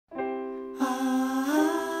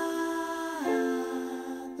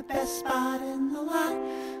best spot in the lot.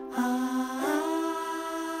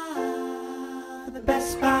 The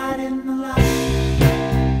best spot in the lot.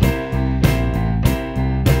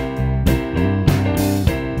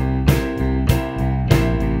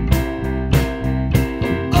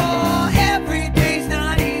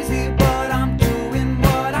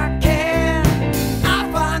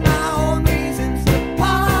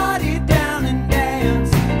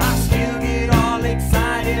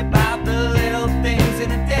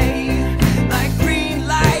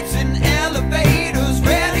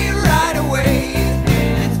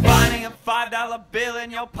 Bill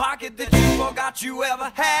in your pocket that you forgot you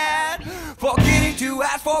ever had. Forgetting to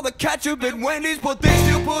ask for the ketchup at Wendy's, but they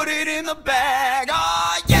still put it in the bag.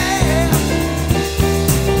 Oh yeah!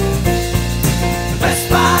 The best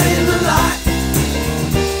spot in the lot.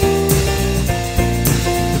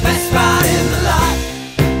 The best spot in the lot.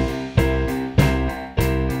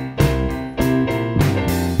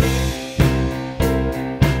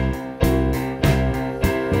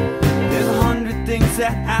 There's 100 things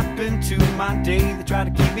that happen to my day that try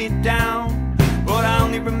to keep me down, but I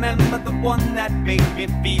only remember the one that made me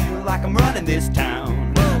feel like I'm running this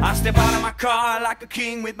town. I step out of my car like a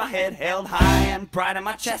king with my head held high and pride in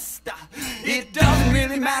my chest. It doesn't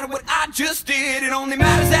really matter what I just did, it only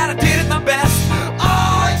matters that I did it my best.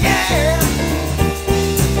 Oh yeah!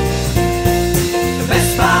 The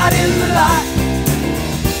best spot in the lot.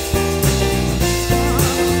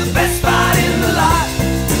 The best spot in the lot.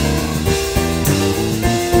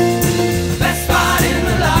 Best spot in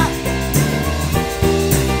the lot.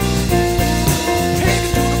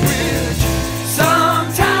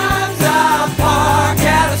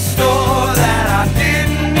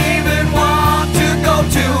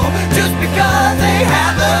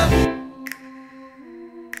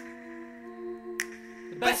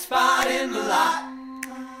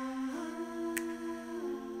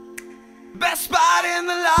 Best spot in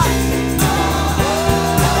the lot.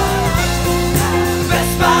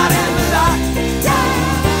 Best spot in the lot.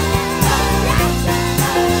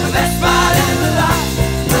 Best spot in the lot.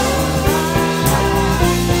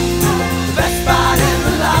 Best spot in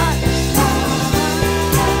the lot.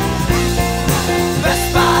 Best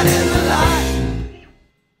spot in the lot.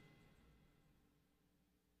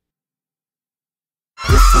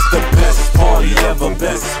 This is the best party ever,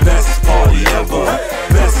 best party ever,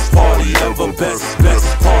 best party ever, best